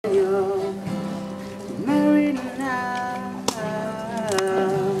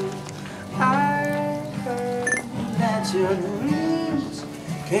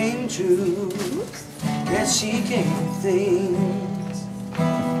true. Guess she gave you things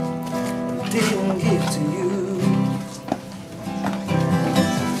didn't give to you.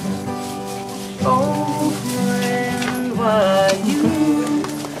 Oh friend, why you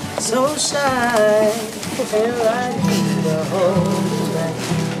so shy? And like you the whole night,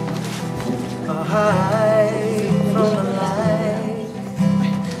 hide from the light.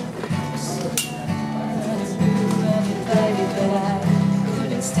 But I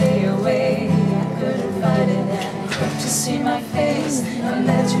couldn't stay away, I couldn't fight it, and I hope to see my face and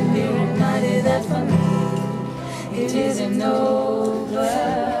let you be reminded that for me it isn't over.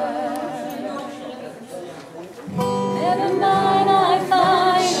 Never mind, I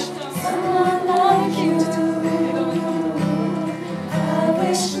find someone like you. I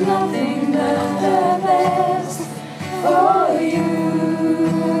wish nothing but the best for you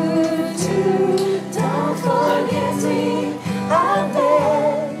too. Don't forget me, I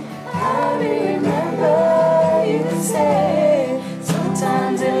beg. I remember you say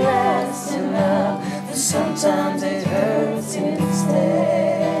sometimes it lasts in love, but sometimes it hurts instead.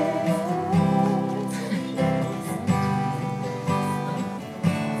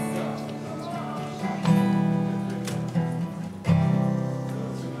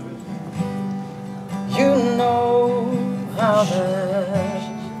 You know how the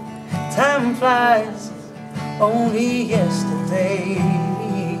time flies. Only yesterday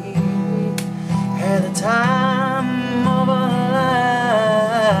had the time of our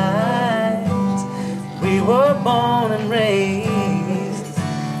lives. We were born and raised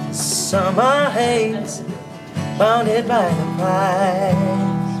summer haze, bounded by the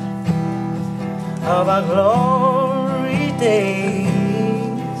price of our glory days.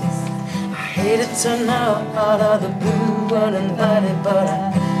 I hated to know out of the blue uninvited, but I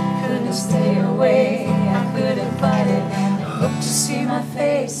Couldn't stay away, I couldn't fight it. I hope to see my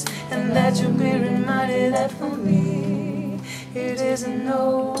face and that you'll be reminded that for me it isn't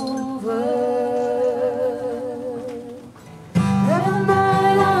over. Never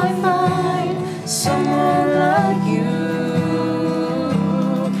mind, I find someone like you.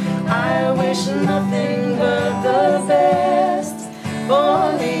 I wish nothing but the best for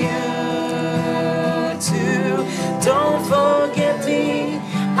you too. Don't forget me,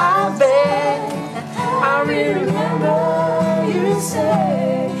 I beg. I remember you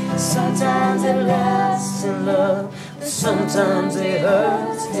say sometimes it lasts in love, but sometimes it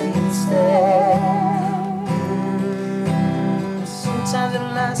hurts instead. Sometimes it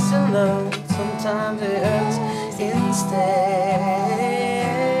lasts in love, sometimes it hurts instead.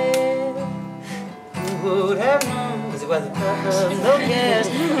 Who would have known? 'Cause it was a purpose, no cares,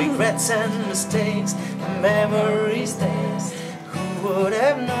 regrets and mistakes, and memories stays. Who would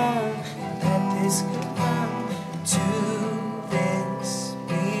have known that this could come to this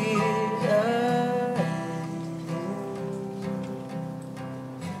bitter?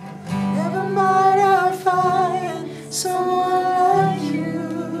 Never mind, I'll find someone like you.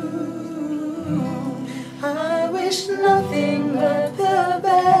 I wish nothing but the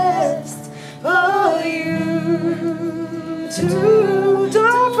best for you too.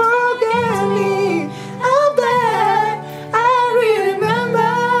 Don't forget me, I beg. I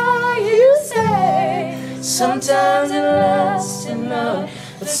remember you say sometimes it lasts in love,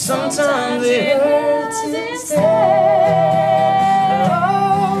 but sometimes it hurts instead.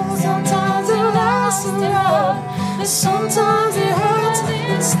 Oh, sometimes it lasts in love, but sometimes it hurts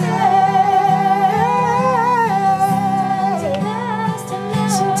instead.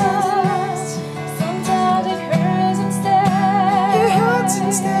 Sometimes it lasts, sometimes it hurts instead. It hurts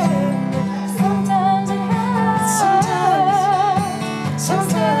instead. Sometimes it hurts,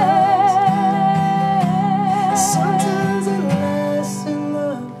 sometimes it lasts in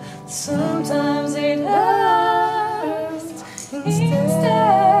love, sometimes it hurts instead.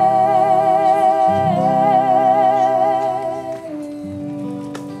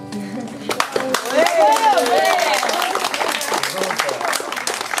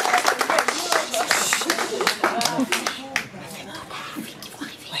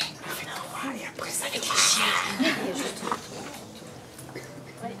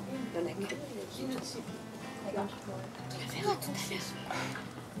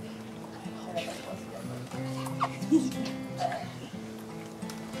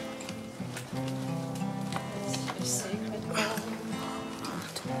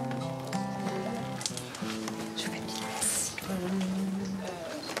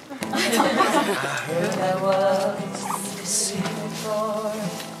 I heard I was the secret chord,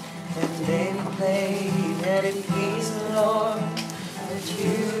 and David played that it pleased the Lord, but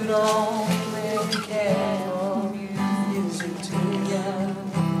you don't really care for music too young.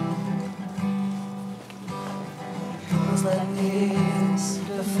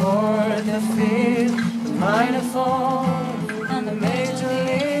 fifth, the minor fall, and the major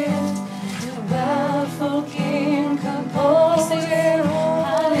lift. The baffled king composed it.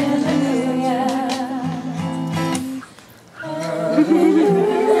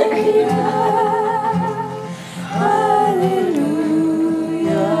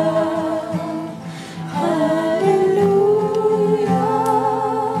 Hallelujah. Hallelujah.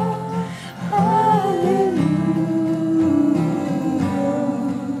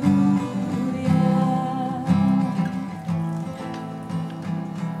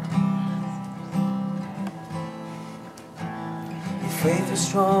 Faith is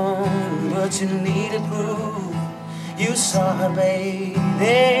strong, but you needed proof. You saw her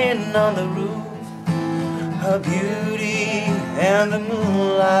bathing on the roof, her beauty and the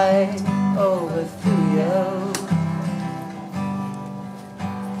moonlight overthrew you.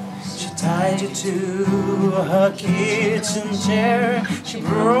 She tied you to her kitchen chair, she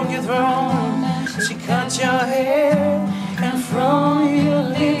broke your throne, she cut your hair, and from your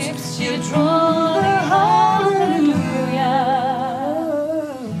lips you drew the hallelujah.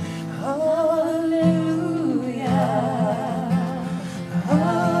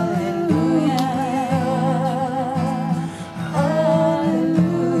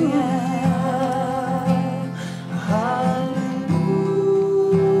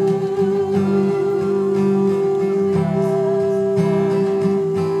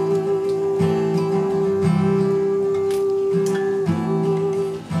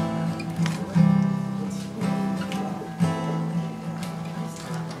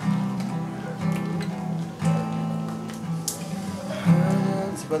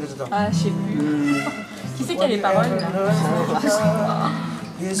 Ah, je sais plus. Qui c'est qui a les paroles là?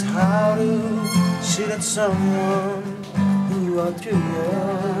 Is how to shoot at someone who outdrew you.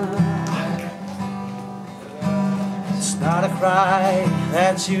 It's not a cry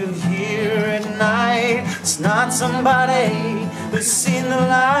that you hear at night. It's not somebody who's seen the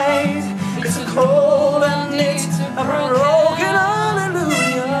light. It's a cold and it's a broken heart.